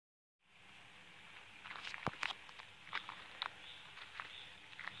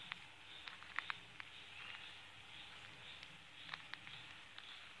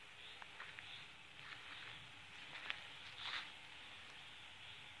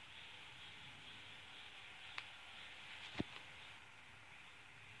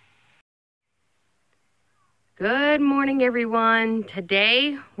Good morning, everyone.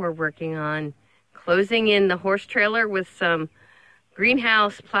 Today we're working on closing in the horse trailer with some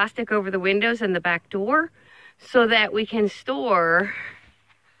greenhouse plastic over the windows and the back door so that we can store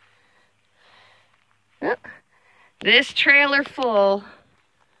this trailer full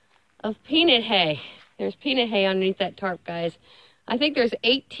of peanut hay. There's peanut hay underneath that tarp, guys. I think there's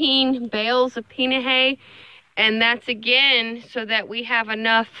 18 bales of peanut hay, and that's again so that we have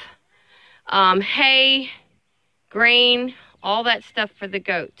enough hay, grain, all that stuff for the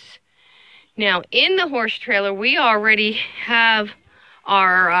goats. Now, in the horse trailer, we already have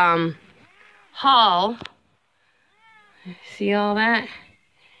our haul. See all that?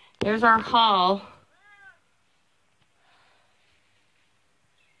 There's our haul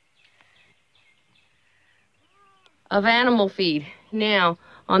of animal feed. Now,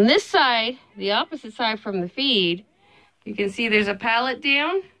 on this side, the opposite side from the feed, you can see there's a pallet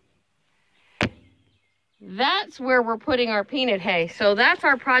down. That's where we're putting our peanut hay. So that's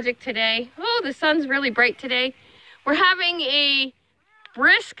our project today. Oh, the sun's really bright today. We're having a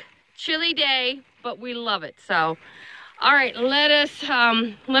brisk, chilly day, but we love it. So, all right,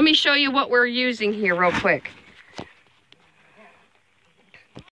 let me show you what we're using here real quick.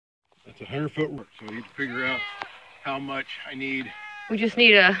 That's 100-foot work, so you figure out how much I need. We just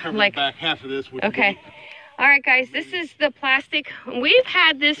need back half of this. Okay. All right, guys, this is the plastic. We've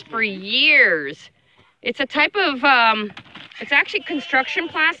had this for years. It's a type of, it's actually construction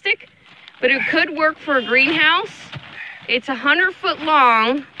plastic, but it could work for a greenhouse. It's 100-foot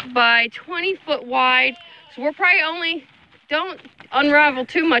long by 20-foot wide. So we're probably don't unravel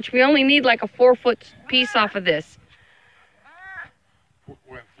too much. We only need like a 4-foot piece off of this.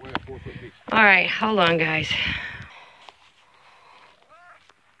 All right, hold on, guys.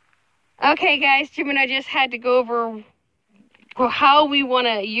 Okay, guys, Jim and I just had to go over how we want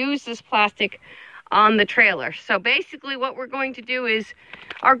to use this plastic on the trailer. So basically what we're going to do is,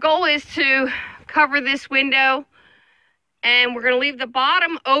 our goal is to cover this window, and we're going to leave the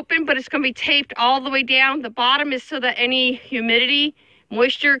bottom open, but it's going to be taped all the way down. The bottom is so that any humidity,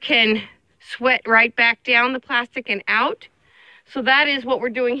 moisture can sweat right back down the plastic and out. So that is what we're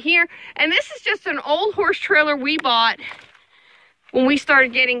doing here. And this is just an old horse trailer we bought when we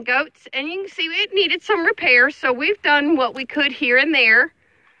started getting goats, and you can see it needed some repairs, so we've done what we could here and there.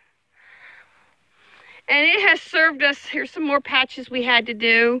 And it has served us. Here's some more patches we had to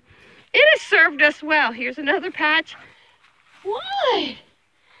do. It has served us well. Here's another patch. What?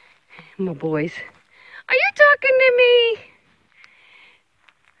 My boys. Are you talking to me?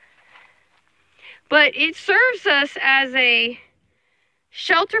 But it serves us as a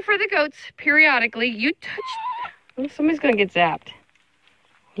shelter for the goats periodically. You touched... Oh, somebody's going to get zapped.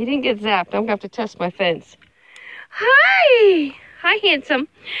 He didn't get zapped. I'm going to have to test my fence. Hi! Hi, handsome.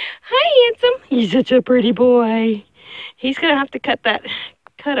 Hi, handsome. He's such a pretty boy. He's going to have to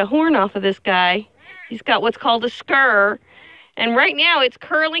cut a horn off of this guy. He's got what's called a scur. And right now it's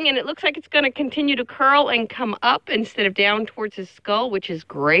curling, and it looks like it's going to continue to curl and come up instead of down towards his skull, which is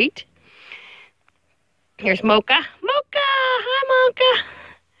great. Here's Mocha. Mocha! Hi, Mocha.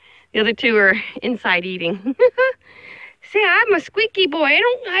 The other two are inside eating. See, I'm a squeaky boy.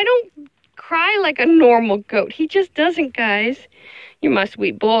 I don't cry like a normal goat. He just doesn't, guys. You're my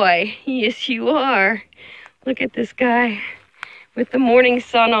sweet boy. Yes, you are. Look at this guy with the morning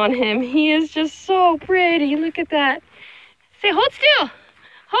sun on him. He is just so pretty. Look at that. Say, hold still.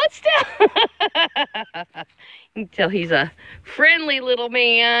 Hold still. You can tell he's a friendly little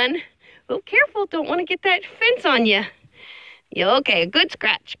man. Oh, careful. Don't want to get that fence on you. Yeah, okay, good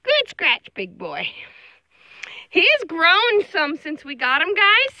scratch. Good scratch, big boy. He has grown some since we got him,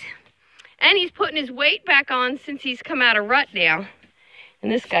 guys. And he's putting his weight back on since he's come out of rut now.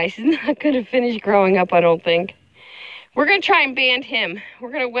 And this guy's not going to finish growing up, I don't think. We're going to try and band him.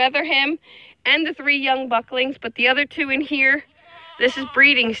 We're going to weather him and the 3 young bucklings, but the other 2 in here, this is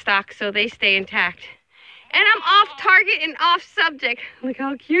breeding stock, so they stay intact. And I'm off target and off subject. Look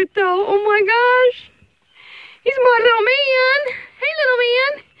how cute, though. Oh, my gosh. He's my little man. Hey, little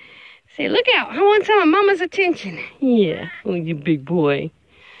man. Say, look out. I want some of Mama's attention. Yeah. Oh, you big boy.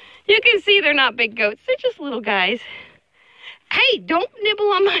 You can see they're not big goats. They're just little guys. Hey, don't nibble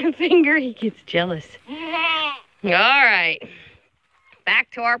on my finger. He gets jealous. All right.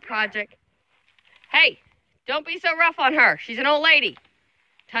 Back to our project. Hey, don't be so rough on her. She's an old lady.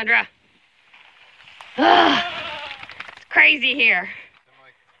 Tundra. Ugh, it's crazy here.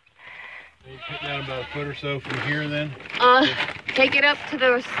 You put down about a foot or so from here then? Take it up to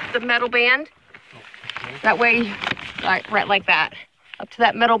the metal band. Okay. That way, right like that. Up to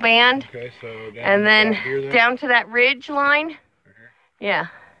that metal band. Okay, so down and then here down to that ridge line. Right here? Yeah.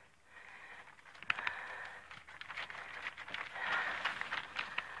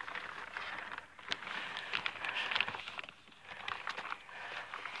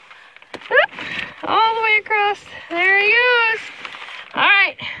 across. There he goes. All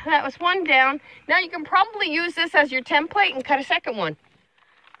right, that was one down. Now you can probably use this as your template and cut a second one.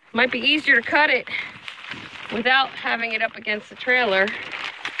 Might be easier to cut it without having it up against the trailer.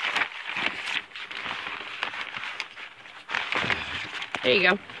 There you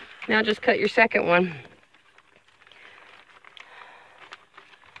go. Now just cut your second one.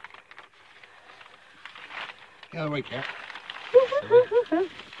 Get out of the way, Cat.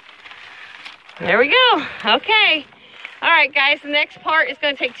 There we go. Okay. All right, guys, the next part is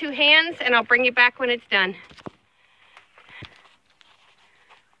going to take 2 hands, and I'll bring you back when it's done.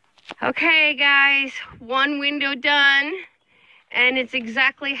 Okay, guys, 1 window done, and it's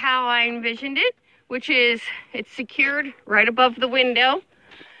exactly how I envisioned it, which is it's secured right above the window,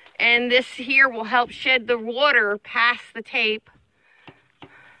 and this here will help shed the water past the tape.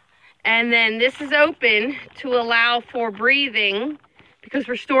 And then this is open to allow for breathing, because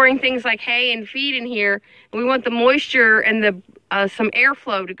we're storing things like hay and feed in here. We want the moisture and the some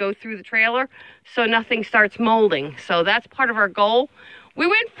airflow to go through the trailer so nothing starts molding. So that's part of our goal. We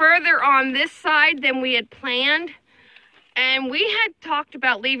went further on this side than we had planned, and we had talked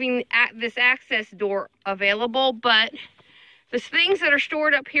about leaving this access door available, but the things that are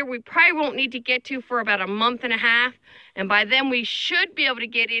stored up here we probably won't need to get to for about a month and a half, and by then we should be able to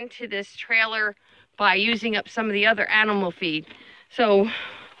get into this trailer by using up some of the other animal feed. So,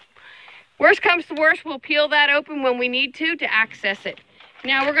 worst comes to worst, we'll peel that open when we need to access it.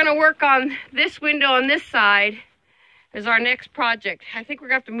 Now we're gonna work on this window on this side as our next project. I think we're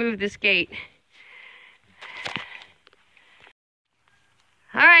gonna have to move this gate.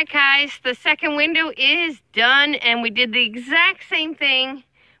 All right, guys, the second window is done, and we did the exact same thing.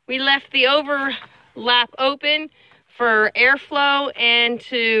 We left the overlap open for airflow, and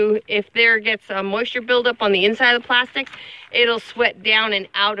to, if there gets a moisture buildup on the inside of the plastic, it'll sweat down and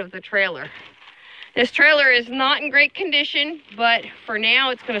out of the trailer. This trailer is not in great condition, but for now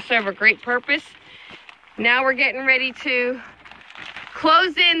it's going to serve a great purpose. Now we're getting ready to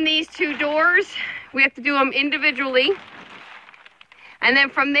close in these 2 doors. We have to do them individually. And then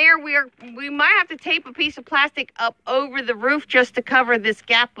from there, we might have to tape a piece of plastic up over the roof just to cover this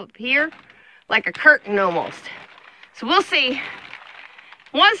gap up here, like a curtain almost. So we'll see.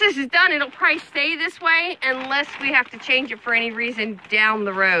 Once this is done, it'll probably stay this way unless we have to change it for any reason down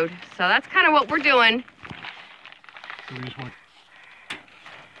the road. So that's kind of what we're doing.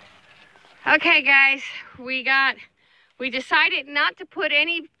 Okay, guys, we decided not to put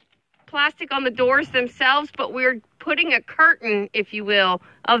any plastic on the doors themselves, but we're putting a curtain, if you will,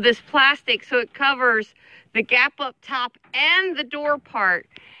 of this plastic so it covers the gap up top and the door part,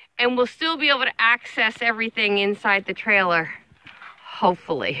 and we'll still be able to access everything inside the trailer,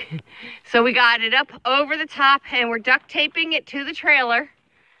 hopefully. So we got it up over the top, and we're duct taping it to the trailer.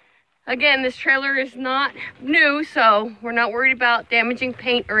 Again, this trailer is not new, so we're not worried about damaging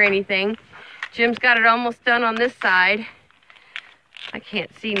paint or anything. Jim's got it almost done on this side. I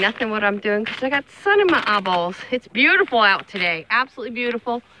can't see nothing what I'm doing because I got sun in my eyeballs. It's beautiful out today. Absolutely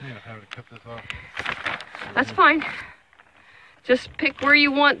beautiful. Yeah, how to cut this off. That's fine. Just pick where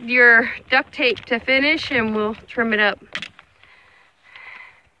you want your duct tape to finish and we'll trim it up.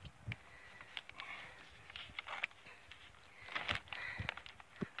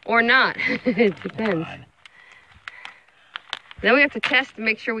 Or not. It depends. Then we have to test to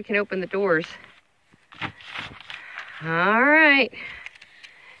make sure we can open the doors. All right.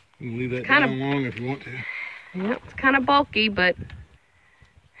 You can leave that down long if you want to. Yeah, it's kind of bulky, but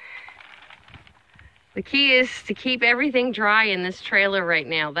the key is to keep everything dry in this trailer right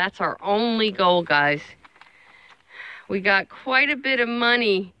now. That's our only goal, guys. We got quite a bit of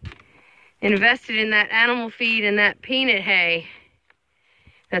money invested in that animal feed and that peanut hay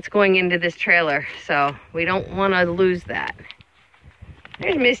that's going into this trailer, so we don't want to lose that.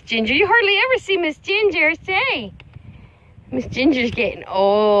 There's Miss Ginger. You hardly ever see Miss Ginger. Say, Miss Ginger's getting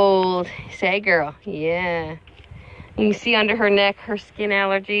old. Say, girl. Yeah. You can see under her neck her skin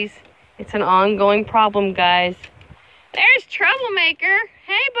allergies. It's an ongoing problem, guys. There's Troublemaker.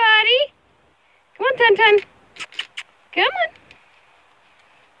 Hey, buddy. Come on, Tun-Tun.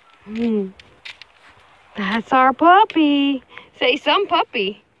 Come on. That's our puppy. Say some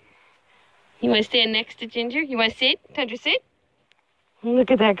puppy. You want to stand next to Ginger? You want to sit? Tundra, sit.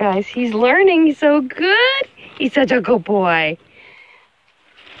 Look at that, guys. He's learning so good. He's such a good boy.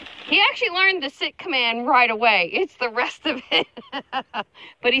 He actually learned the sit command right away. It's the rest of it.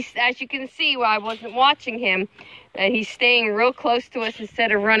 But he's, as you can see while I wasn't watching him, he's staying real close to us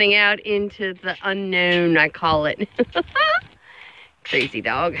instead of running out into the unknown, I call it. Crazy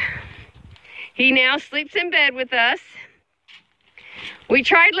dog. He now sleeps in bed with us. We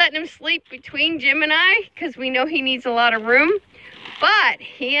tried letting him sleep between Jim and I because we know he needs a lot of room, but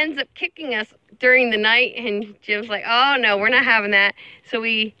he ends up kicking us during the night, and Jim's like, oh no, we're not having that. So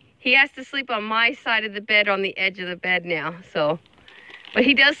he has to sleep on my side of the bed, on the edge of the bed now. So, but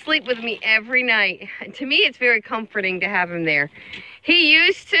he does sleep with me every night. And to me, it's very comforting to have him there. He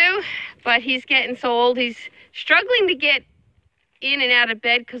used to, but he's getting so old. He's struggling to get in and out of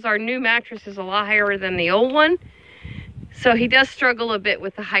bed because our new mattress is a lot higher than the old one. So he does struggle a bit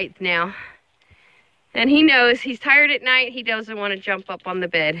with the height now. And he knows he's tired at night. He doesn't want to jump up on the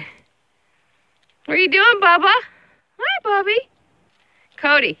bed. What are you doing, Bubba? Hi, Bubby.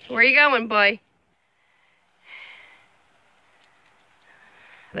 Cody, where are you going, boy?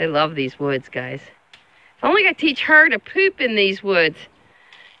 They love these woods, guys. If only I could teach her to poop in these woods.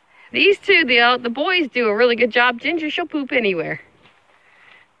 These two, the boys do a really good job. Ginger, she'll poop anywhere.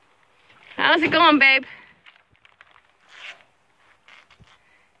 How's it going, babe?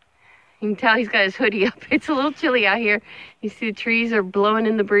 You can tell he's got his hoodie up. It's a little chilly out here. You see the trees are blowing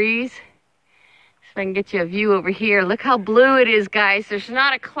in the breeze. If I can get you a view over here. Look how blue it is, guys. There's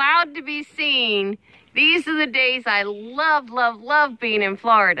not a cloud to be seen. These are the days I love, love, love being in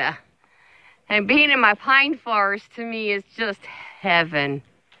Florida. And being in my pine forest to me is just heaven.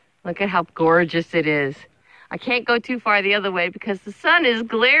 Look at how gorgeous it is. I can't go too far the other way because the sun is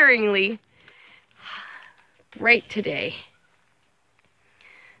glaringly bright today.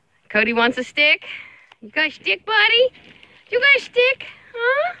 Cody wants a stick. You got a stick, buddy? You got a stick?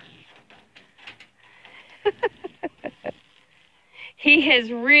 Huh? He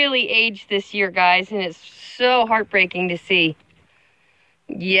has really aged this year, guys, and it's so heartbreaking to see.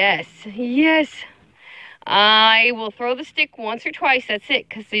 Yes, yes. I will throw the stick once or twice, that's it,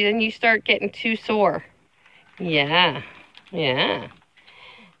 because then you start getting too sore. Yeah, yeah.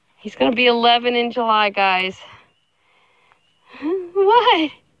 He's going to be 11 in July, guys.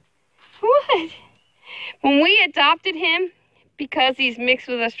 What? What? When we adopted him, because he's mixed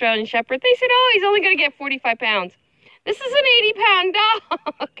with Australian Shepherd, they said, oh, he's only going to get 45 pounds. This is an 80-pound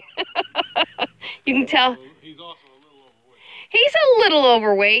dog. You can tell. He's also a little overweight. He's a little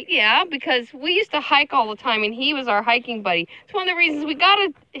overweight, yeah, because we used to hike all the time, and he was our hiking buddy. It's one of the reasons we got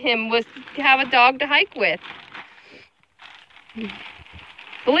him was to have a dog to hike with.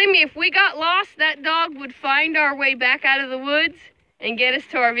 Believe me, if we got lost, that dog would find our way back out of the woods and get us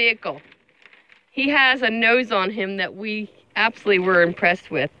to our vehicle. He has a nose on him that we absolutely were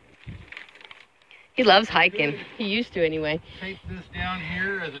impressed with. He loves hiking. He used to anyway. Tape this down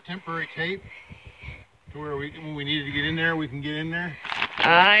here as a temporary tape to where when we needed to get in there, we can get in there.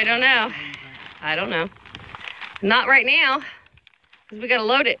 I don't know. I don't know. Not right now, because we got to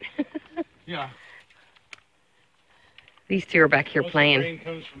load it. Yeah. These two are back here playing. The rain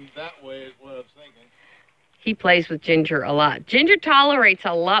comes from that way is what I was thinking. He plays with Ginger a lot. Ginger tolerates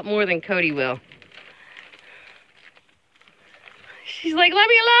a lot more than Cody will. She's like, let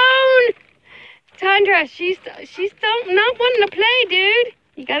me alone. Tundra, she's not wanting to play, dude.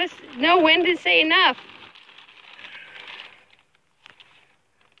 You gotta know when to say enough.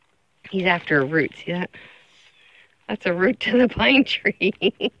 He's after a root. See that? That's a root to the pine tree.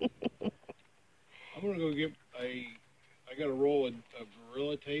 I'm gonna go get I got a roll of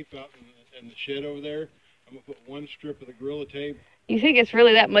Gorilla Tape out in the shed over there. I'm gonna put one strip of the Gorilla Tape. You think it's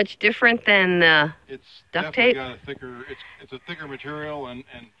really that much different than it's duct tape? Got a thicker. It's a thicker material and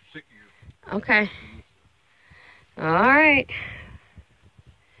thicker. Okay. All right.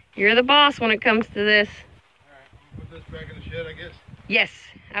 You're the boss when it comes to this. All right. I'm gonna put this back in the shed, I guess. Yes,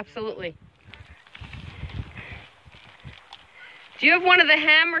 absolutely. Do you have one of the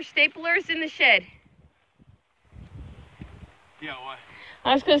hammer staplers in the shed? Yeah, why?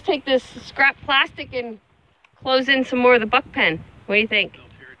 I was going to take this scrap plastic and close in some more of the buck pen. What do you think? They'll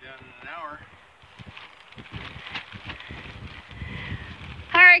tear it down in an hour.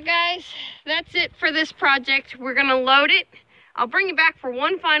 All right, guys, that's it for this project. We're going to load it. I'll bring it back for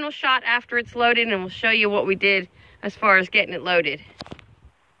one final shot after it's loaded, and we'll show you what we did as far as getting it loaded.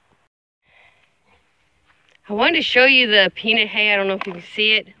 I wanted to show you the peanut hay. I don't know if you can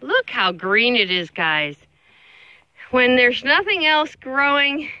see it. Look how green it is, guys. When there's nothing else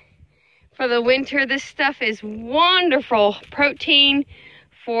growing for the winter, this stuff is wonderful protein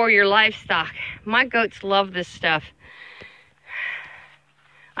for your livestock. My goats love this stuff.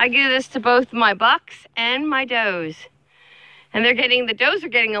 I give this to both my bucks and my does. And the does are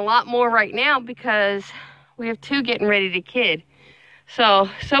getting a lot more right now because we have two getting ready to kid. So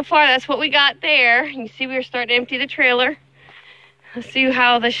far that's what we got there. You can see we were starting to empty the trailer. Let's see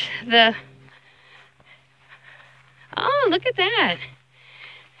how oh, look at that.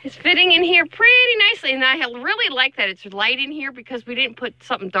 It's fitting in here pretty nicely, and I really like that it's light in here because we didn't put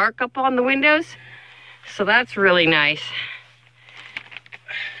something dark up on the windows. So that's really nice.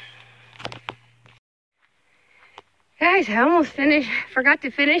 Guys, I almost forgot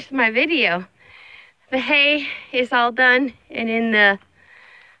to finish my video. The hay is all done, and in the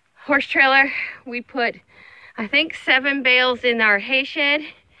horse trailer, we put, I think, 7 bales in our hay shed.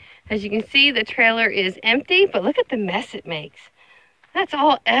 As you can see, the trailer is empty, but look at the mess it makes. That's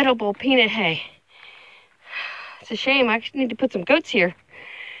all edible peanut hay. It's a shame, I actually need to put some goats here.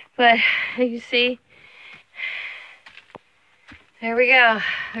 But you see, there we go.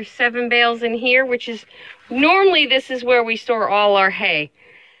 There's 7 bales in here, which is, normally this is where we store all our hay.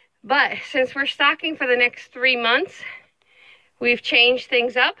 But since we're stocking for the next 3 months, we've changed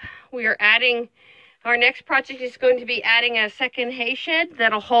things up. We are adding, our next project is going to be adding a second hay shed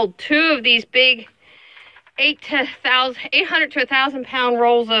that'll hold 2 of these big 800 to 1,000 pound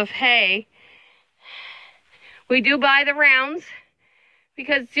rolls of hay. We do buy the rounds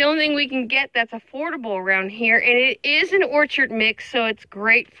because it's the only thing we can get that's affordable around here, and it is an orchard mix, so it's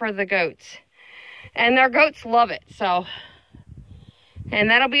great for the goats. And our goats love it, so,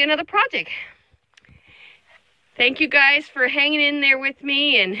 and that'll be another project. Thank you guys for hanging in there with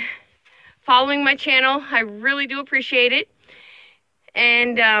me and following my channel. I really do appreciate it.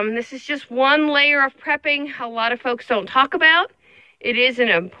 And this is just one layer of prepping a lot of folks don't talk about. It is an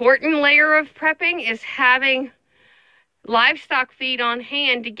important layer of prepping, is having livestock feed on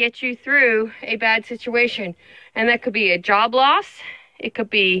hand to get you through a bad situation. And that could be a job loss, it could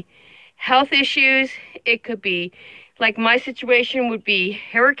be health issues, it could be, like my situation would be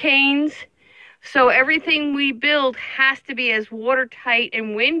hurricanes. So everything we build has to be as watertight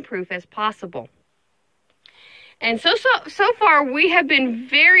and windproof as possible. And so far, we have been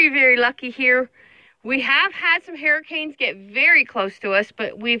very, very lucky here. We have had some hurricanes get very close to us,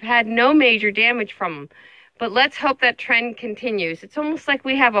 but we've had no major damage from them. But let's hope that trend continues. It's almost like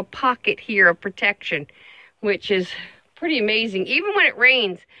we have a pocket here of protection, which is pretty amazing. Even when it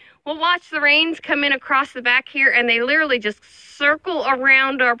rains, we'll watch the rains come in across the back here, and they literally just circle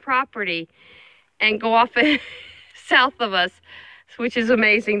around our property and go off south of us, which is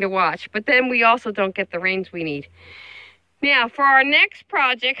amazing to watch. But then we also don't get the rains we need. Now, for our next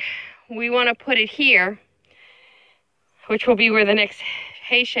project, we want to put it here, which will be where the next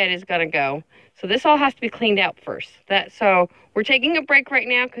hay shed is going to go. So this all has to be cleaned out first. So we're taking a break right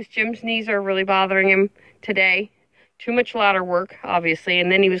now because Jim's knees are really bothering him today. Too much ladder work, obviously,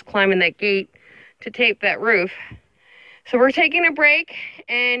 and then he was climbing that gate to tape that roof. So we're taking a break,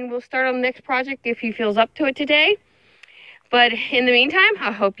 and we'll start on the next project if he feels up to it today. But in the meantime,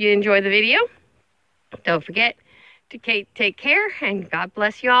 I hope you enjoy the video. Don't forget to take care, and God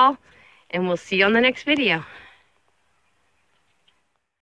bless you all, and we'll see you on the next video.